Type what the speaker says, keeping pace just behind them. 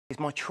It's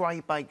my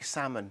tray-baked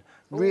salmon.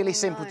 Really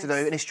simple to do,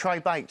 and it's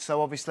tray-baked,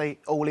 so obviously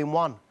all in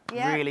one.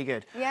 Yeah. Really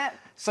good. Yeah.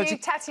 So Few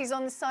tatties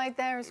on the side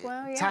there as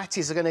well, yeah?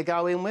 Tatties are going to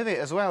go in with it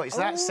as well. It's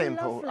that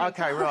simple. Lovely.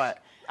 OK, right.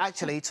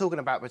 Actually, talking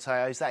about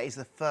potatoes, that is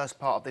the first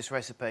part of this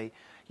recipe.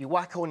 You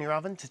whack on your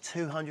oven to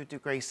 200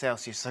 degrees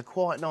Celsius, so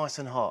quite nice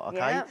and hot, OK?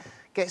 Yeah.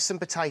 Get some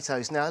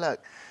potatoes. Now,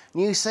 look,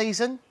 new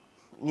season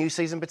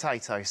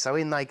potatoes, so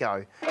in they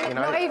go. You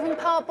know, not even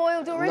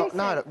parboiled or anything?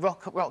 No,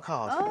 look, rock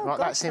hard. Oh, right,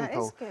 gosh, that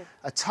simple. that is good.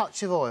 A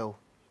touch of oil,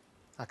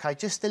 OK,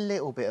 just a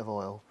little bit of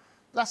oil.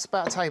 That's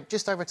about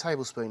just over a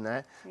tablespoon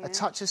there. Yeah. A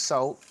touch of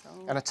salt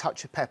and a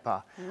touch of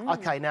pepper.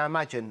 OK, now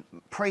imagine,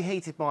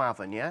 preheated my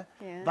oven, yeah?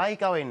 They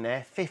go in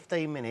there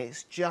 15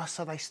 minutes just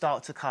so they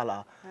start to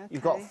colour. Okay.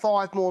 You've got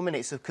 5 more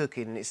minutes of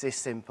cooking and it's this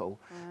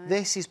simple. Right.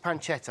 This is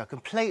pancetta,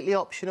 completely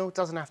optional,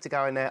 doesn't have to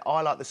go in there.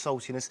 I like the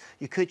saltiness.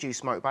 You could use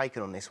smoked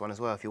bacon on this one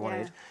as well if you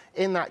wanted.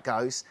 In that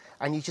goes,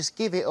 and you just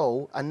give it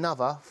all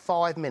another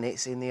 5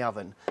 minutes in the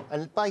oven.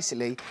 And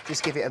basically,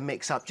 just give it a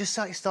mix up, just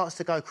so it starts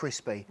to go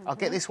crispy. I'll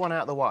get this one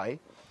out of the way.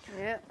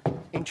 Yeah.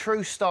 In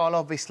true style,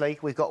 obviously,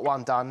 we've got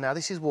one done. Now,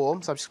 this is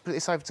warm, so I'll just put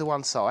this over to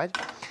one side.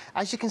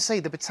 As you can see,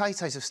 the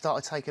potatoes have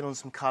started taking on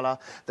some colour.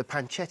 The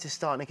pancetta's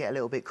starting to get a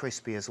little bit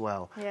crispy as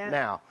well. Yeah.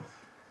 Now,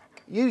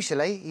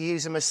 usually, you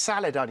use them as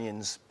salad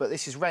onions, but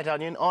this is red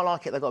onion. I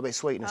like it, they've got a bit of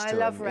sweetness to them.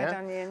 I love red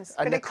onions.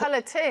 And bit of colour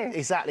too.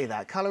 Exactly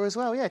that. Colour as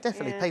well, yeah,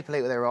 definitely. Yeah. People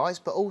eat with their eyes,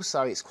 but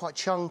also it's quite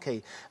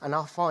chunky, and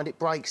I find it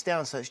breaks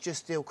down, so it's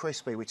just still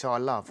crispy, which I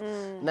love.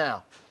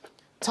 Now,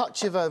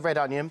 touch of red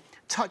onion,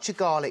 touch of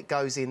garlic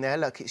goes in there.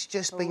 Look, it's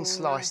just been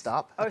sliced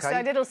up. Oh,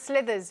 so little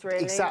slithers,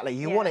 really. Exactly.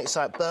 You want it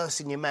so it bursts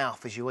in your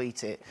mouth as you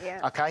eat it.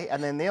 Yeah. OK?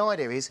 And then the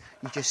idea is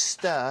you just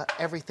stir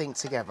everything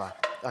together,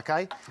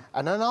 OK?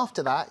 And then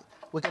after that,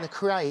 we're going to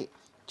create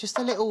just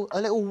a little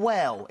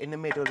well in the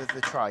middle of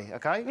the tray,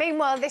 OK?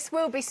 Meanwhile, this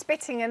will be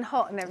spitting and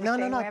hot and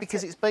everything. No,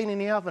 because it's been in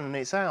the oven and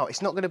it's out.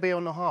 It's not going to be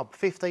on the hob.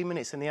 15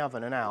 minutes in the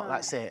oven and out. Right.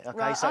 That's it, OK?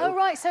 Right.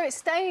 So so it's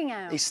staying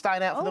out. It's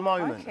staying out for the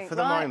moment. For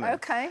the moment.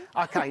 OK.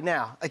 OK,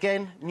 now,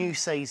 again, new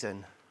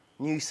season.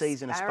 New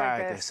season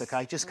asparagus,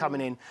 OK, just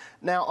coming in.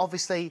 Now,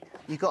 obviously,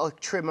 you've got to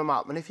trim them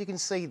up, and if you can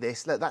see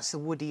this, look, that's the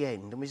woody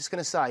end, and we're just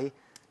going to say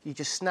you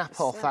just snap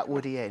off that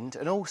woody end,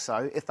 and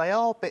also, if they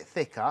are a bit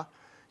thicker,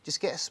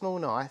 just get a small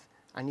knife,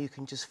 and you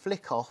can just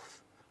flick off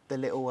the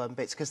little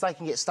bits, because they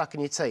can get stuck in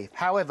your teeth.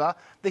 However,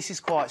 this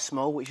is quite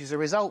small, which is a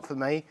result for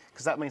me,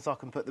 because that means I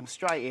can put them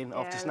straight in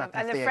after snapping off the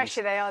ends. And the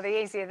fresher they are,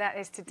 the easier that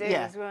is to do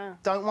as well.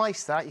 Don't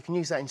waste that. You can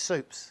use that in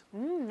soups.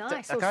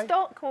 Nice. Or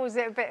stock, or is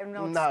it a bit of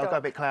non-stock? No, it'll go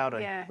a bit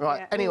cloudy.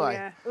 Right,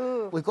 anyway,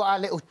 we've got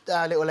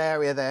our little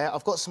area there.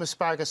 I've got some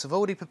asparagus I've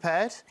already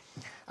prepared.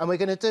 And we're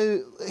going to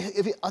do...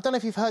 I don't know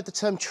if you've heard the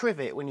term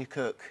trivet when you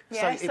cook.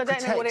 Yes, I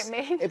don't know what it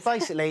means.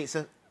 Basically, it's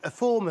a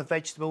form of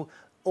vegetable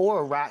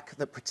or a rack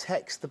that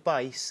protects the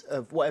base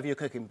of whatever you're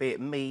cooking, be it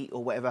meat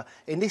or whatever.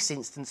 In this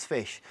instance,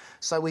 fish.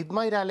 So we've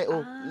made our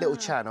little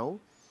channel.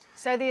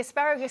 So the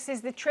asparagus is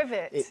the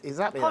trivet.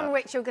 Exactly. Upon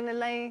which you're going to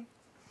lay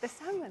the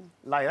salmon.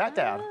 Lay that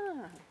down.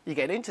 You're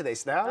getting into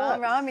this now.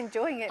 Oh, I'm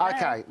enjoying it now.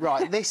 OK,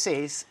 right, this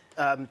is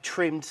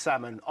trimmed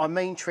salmon. I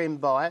mean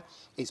trimmed by it.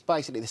 It's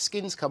basically the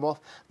skin's come off,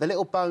 the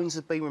little bones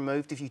have been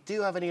removed. If you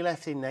do have any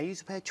left in there,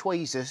 use a pair of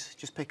tweezers,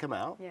 just pick them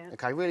out. Yeah.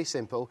 OK, really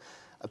simple.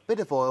 A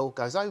bit of oil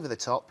goes over the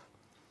top.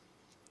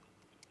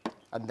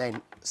 And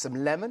then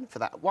some lemon for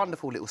that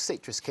wonderful little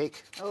citrus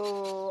kick.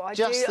 Oh, I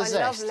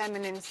love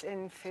lemon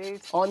in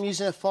food. I'm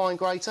using a fine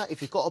grater. If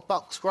you've got a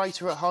box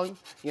grater at home,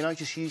 you know,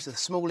 just use the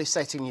smallest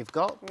setting you've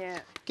got. Yeah.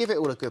 Give it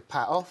all a good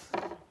pat off.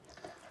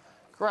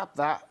 Grab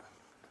that.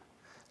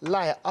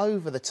 Lay it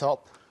over the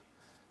top.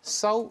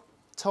 Salt,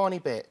 tiny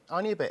bit,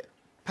 only a bit.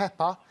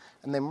 Pepper,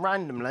 and then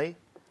randomly,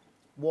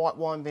 white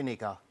wine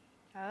vinegar.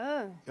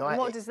 Oh, right? And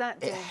what does that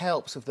do? It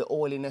helps with the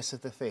oiliness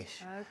of the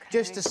fish. Okay.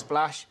 Just a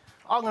splash.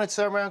 I'm going to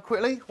turn around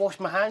quickly, wash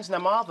my hands. Now,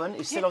 my oven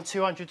is still on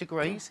 200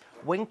 degrees.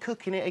 When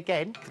cooking it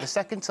again for the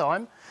second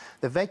time,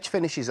 the veg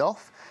finishes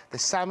off. The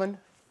salmon,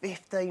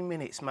 15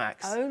 minutes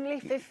max. Only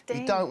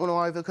 15? You don't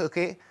want to overcook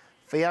it.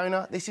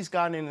 Fiona, this is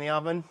going in the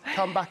oven.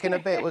 Come back in a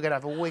bit. We're going to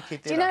have a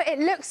wicked dinner. Do you know, it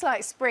looks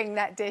like spring,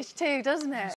 that dish, too, doesn't it?